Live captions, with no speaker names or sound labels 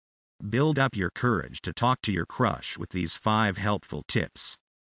Build up your courage to talk to your crush with these 5 helpful tips.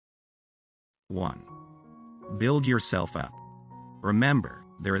 1. Build yourself up. Remember,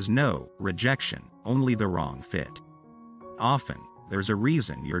 there is no rejection, only the wrong fit. Often, there's a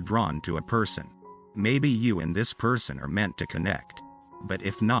reason you're drawn to a person. Maybe you and this person are meant to connect. But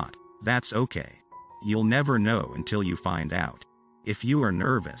if not, that's okay. You'll never know until you find out. If you are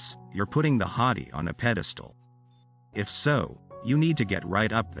nervous, you're putting the hottie on a pedestal. If so, you need to get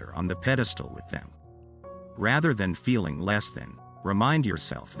right up there on the pedestal with them. Rather than feeling less than, remind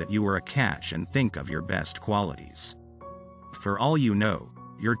yourself that you are a catch and think of your best qualities. For all you know,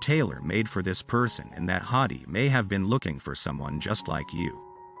 you're tailor-made for this person, and that hottie may have been looking for someone just like you.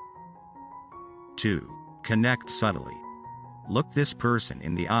 2. Connect subtly. Look this person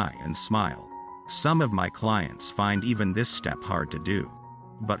in the eye and smile. Some of my clients find even this step hard to do.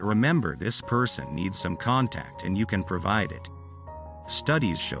 But remember, this person needs some contact and you can provide it.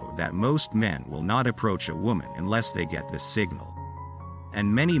 Studies show that most men will not approach a woman unless they get this signal.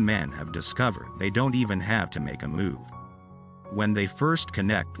 And many men have discovered they don't even have to make a move. When they first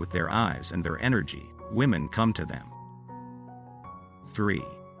connect with their eyes and their energy, women come to them. 3.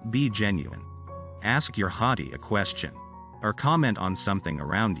 Be genuine. Ask your hottie a question, or comment on something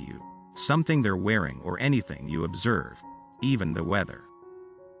around you, something they're wearing or anything you observe, even the weather.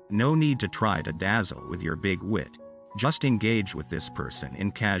 No need to try to dazzle with your big wit. Just engage with this person in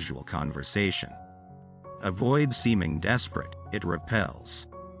casual conversation. Avoid seeming desperate, it repels.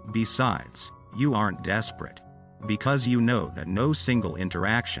 Besides, you aren't desperate, because you know that no single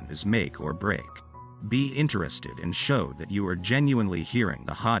interaction is make or break. Be interested and show that you are genuinely hearing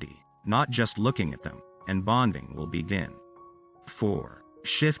the hottie, not just looking at them, and bonding will begin. 4.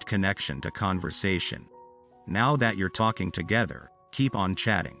 Shift connection to conversation. Now that you're talking together, keep on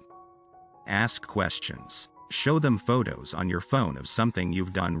chatting. Ask questions. Show them photos on your phone of something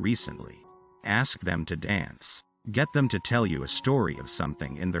you've done recently. Ask them to dance. Get them to tell you a story of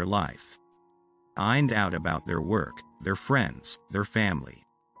something in their life. Find out about their work, their friends, their family.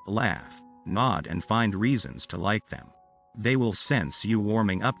 Laugh, nod, and find reasons to like them. They will sense you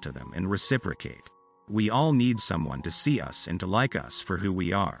warming up to them and reciprocate. We all need someone to see us and to like us for who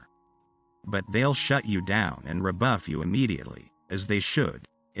we are. But they'll shut you down and rebuff you immediately, as they should,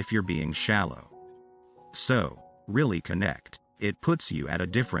 if you're being shallow. So, really connect. It puts you at a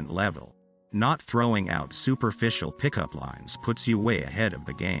different level. Not throwing out superficial pickup lines puts you way ahead of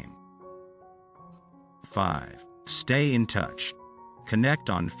the game. 5. Stay in touch. Connect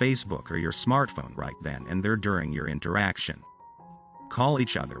on Facebook or your smartphone right then and there during your interaction. Call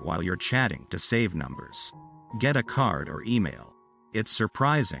each other while you're chatting to save numbers. Get a card or email. It's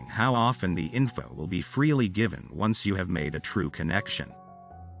surprising how often the info will be freely given once you have made a true connection.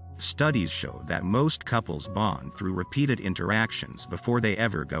 Studies show that most couples bond through repeated interactions before they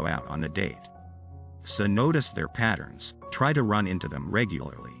ever go out on a date. So notice their patterns, try to run into them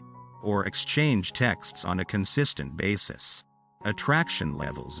regularly, or exchange texts on a consistent basis. Attraction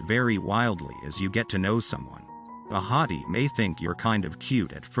levels vary wildly as you get to know someone. A hottie may think you're kind of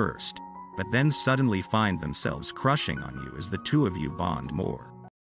cute at first, but then suddenly find themselves crushing on you as the two of you bond more.